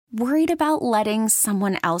Worried about letting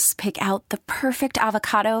someone else pick out the perfect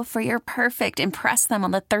avocado for your perfect impress them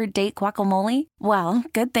on the third date guacamole? Well,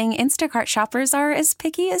 good thing Instacart shoppers are as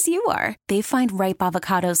picky as you are. They find ripe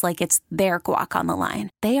avocados like it's their guac on the line.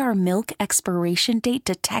 They are milk expiration date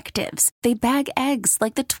detectives. They bag eggs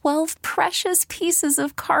like the 12 precious pieces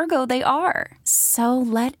of cargo they are. So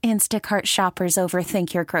let Instacart shoppers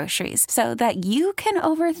overthink your groceries so that you can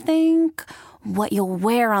overthink what you'll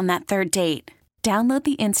wear on that third date. Download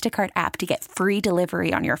the Instacart app to get free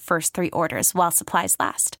delivery on your first 3 orders while supplies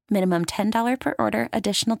last. Minimum $10 per order.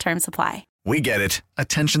 Additional terms apply. We get it.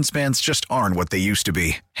 Attention spans just aren't what they used to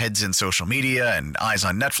be. Heads in social media and eyes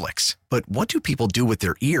on Netflix. But what do people do with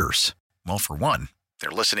their ears? Well, for one, they're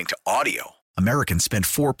listening to audio. Americans spend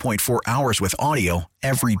 4.4 hours with audio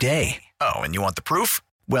every day. Oh, and you want the proof?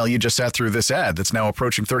 Well, you just sat through this ad that's now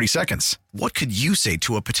approaching 30 seconds. What could you say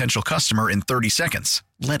to a potential customer in 30 seconds?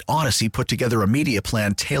 Let Odyssey put together a media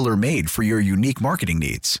plan tailor-made for your unique marketing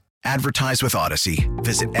needs. Advertise with Odyssey.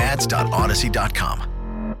 Visit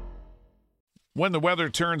ads.odyssey.com. When the weather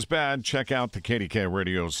turns bad, check out the KDK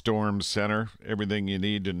Radio Storm Center. Everything you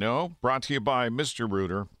need to know. Brought to you by Mr.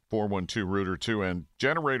 Rooter, 412-ROOTER-2, and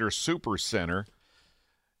Generator Super Center.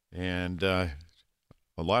 And a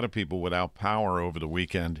lot of people without power over the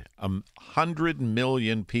weekend. 100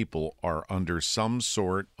 million people are under some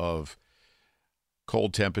sort of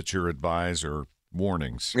cold temperature advise or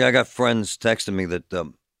warnings. Yeah, I got friends texting me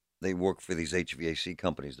that they work for these HVAC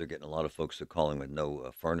companies. They're getting a lot of folks that are calling with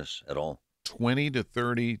no furnace at all. 20 to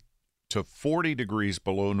 30 to 40 degrees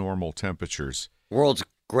below normal temperatures. World's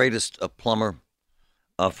greatest plumber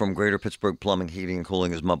from Greater Pittsburgh Plumbing, Heating, and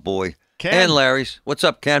Cooling is my boy, Ken. And Larry's. What's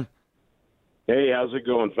up, Ken? Hey, how's it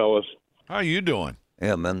going, fellas? How you doing?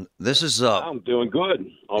 Yeah, man. This is... I'm doing good.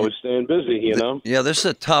 Always staying busy, you know? Yeah, this is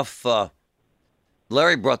a tough...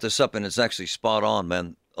 Larry brought this up, and it's actually spot on,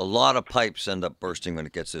 man. A lot of pipes end up bursting when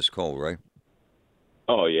it gets this cold, right?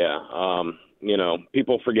 Oh, yeah.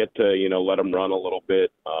 People forget to, let them run a little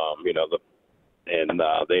bit,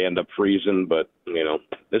 they end up freezing. But,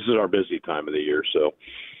 this is our busy time of the year, so...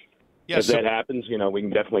 Yeah, if that happens, we can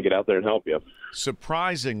definitely get out there and help you.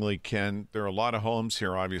 Surprisingly, Ken, there are a lot of homes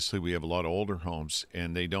here. Obviously, we have a lot of older homes,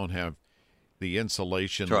 and they don't have the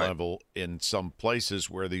insulation level in some places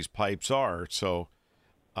where these pipes are. So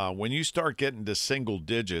when you start getting to single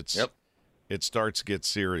digits, it starts to get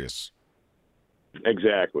serious.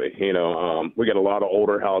 Exactly. We got a lot of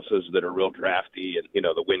older houses that are real drafty, and,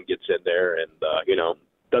 the wind gets in there, and,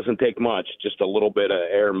 doesn't take much, just a little bit of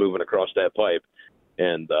air moving across that pipe.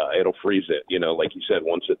 And it'll freeze it, like you said,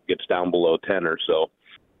 once it gets down below 10 or so.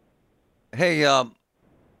 Hey,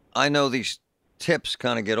 I know these tips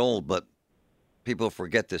kind of get old, but people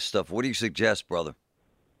forget this stuff. What do you suggest, brother,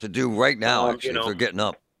 to do right now, actually, if they're getting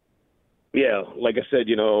up? Yeah, like I said,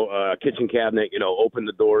 kitchen cabinet, open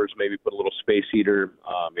the doors, maybe put a little space heater,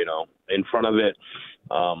 in front of it,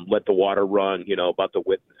 let the water run, about the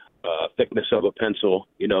width. Thickness of a pencil,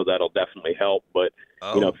 that'll definitely help. But,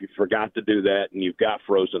 if you forgot to do that and you've got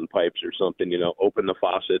frozen pipes or something, open the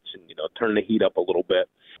faucets and, turn the heat up a little bit.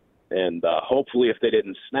 And hopefully if they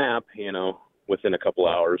didn't snap, within a couple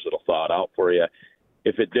hours, it'll thaw it out for you.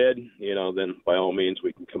 If it did, then by all means,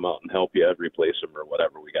 we can come out and help you replace them or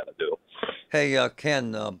whatever we got to do. Hey,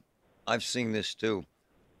 Ken, I've seen this too.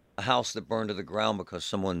 A house that burned to the ground because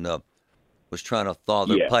someone was trying to thaw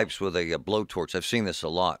their pipes with a blowtorch. I've seen this a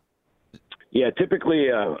lot. Yeah, typically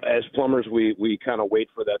as plumbers, we kind of wait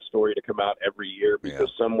for that story to come out every year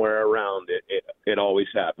because somewhere around it always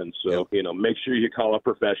happens. So, make sure you call a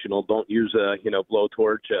professional. Don't use a,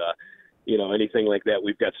 blowtorch, anything like that.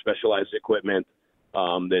 We've got specialized equipment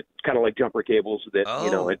that kind of like jumper cables that,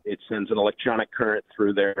 it sends an electronic current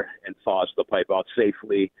through there and thaws the pipe out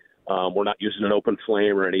safely. We're not using an open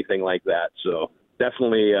flame or anything like that. So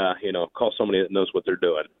definitely, call somebody that knows what they're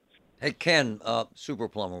doing. Hey, Ken, Super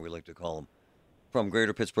Plumber, we like to call him, from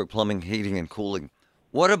Greater Pittsburgh Plumbing, Heating, and Cooling.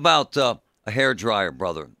 What about a hair dryer,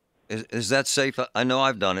 brother? Is that safe? I know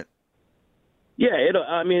I've done it. Yeah,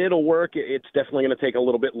 it'll work. It's definitely going to take a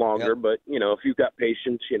little bit longer, but, if you've got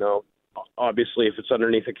patience, obviously if it's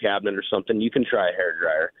underneath a cabinet or something, you can try a hair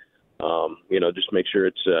dryer. Just make sure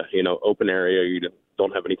it's, open area. You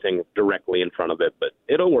don't have anything directly in front of it, but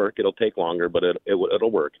it'll work. It'll take longer, but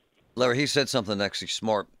it'll work. Larry, he said something actually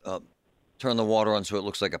smart. Turn the water on so it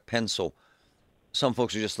looks like a pencil. Some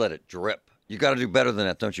folks will just let it drip. You got to do better than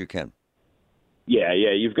that, don't you, Ken? Yeah.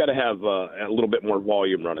 You've got to have a little bit more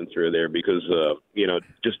volume running through there because,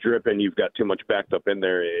 just dripping, you've got too much backed up in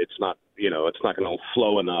there. It's not, it's not going to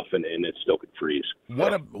flow enough and it still could freeze.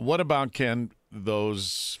 What about, Ken,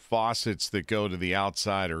 those faucets that go to the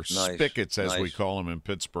outside, or spigots, as we call them in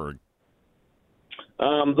Pittsburgh?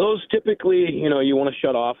 Those typically, you want to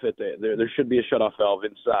shut off at there should be a shut-off valve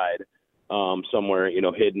inside somewhere,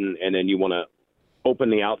 hidden, and then you want to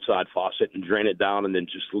open the outside faucet and drain it down and then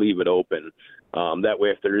just leave it open. That way,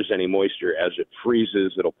 if there is any moisture, as it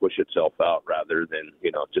freezes, it'll push itself out rather than,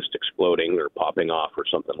 just exploding or popping off or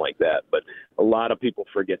something like that. But a lot of people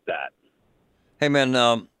forget that. Hey, man,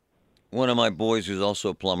 one of my boys who's also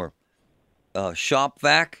a plumber, shop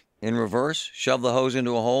vac in reverse, shove the hose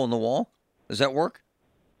into a hole in the wall. Does that work?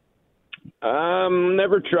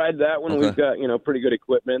 Never tried that one. Okay. We've got, pretty good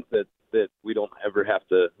equipment that we don't ever have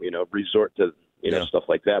to, resort to, stuff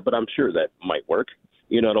like that. But I'm sure that might work.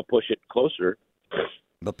 It'll push it closer.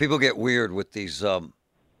 But people get weird with these.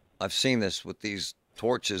 I've seen this with these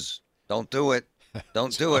torches. Don't do it.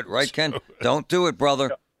 Don't do it. Right, Ken? Don't do it,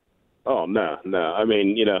 brother. Oh, no. I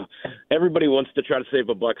mean, everybody wants to try to save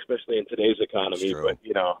a buck, especially in today's economy. But,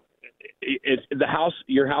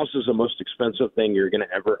 your house is the most expensive thing you're going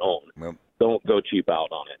to ever own. Yep. Don't go cheap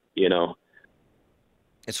out on it,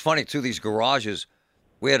 It's funny, too, these garages.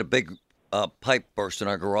 We had a big pipe burst in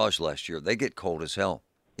our garage last year. They get cold as hell,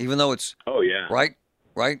 even though it's right.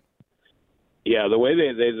 Yeah, the way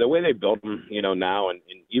they build them, now and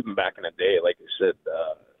even back in the day, like I said,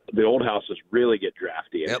 the old houses really get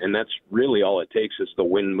drafty, and that's really all it takes is the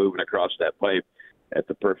wind moving across that pipe at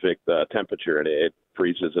the perfect temperature, and it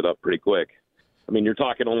freezes it up pretty quick. I mean, you're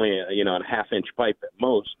talking only a half-inch pipe at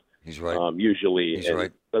most. He's right. Usually,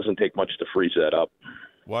 it doesn't take much to freeze that up.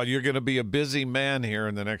 Well, you're going to be a busy man here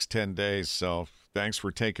in the next 10 days, so thanks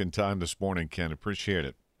for taking time this morning, Ken. Appreciate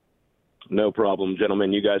it. No problem,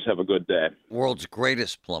 gentlemen. You guys have a good day. World's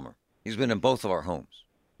greatest plumber. He's been in both of our homes.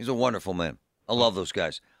 He's a wonderful man. I love those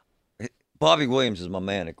guys. Bobby Williams is my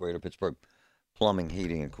man at Greater Pittsburgh Plumbing,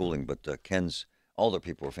 Heating, and Cooling, but Ken's, all their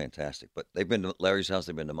people are fantastic. But they've been to Larry's house.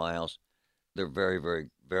 They've been to my house. They're very, very,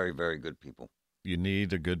 very, very good people. You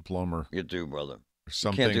need a good plumber. You do, brother.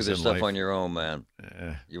 You can't do this stuff on your own, man.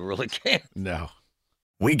 You really can't. No.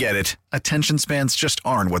 We get it. Attention spans just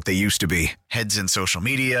aren't what they used to be. Heads in social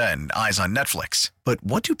media and eyes on Netflix. But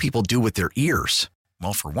what do people do with their ears?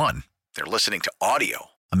 Well, for one, they're listening to audio.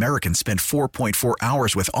 Americans spend 4.4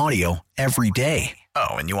 hours with audio every day.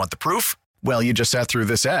 Oh, and you want the proof? Well, you just sat through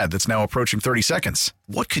this ad that's now approaching 30 seconds.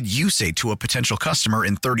 What could you say to a potential customer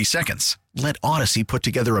in 30 seconds? Let Odyssey put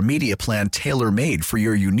together a media plan tailor-made for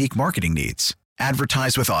your unique marketing needs.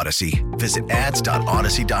 Advertise with Odyssey. Visit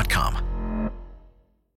ads.odyssey.com.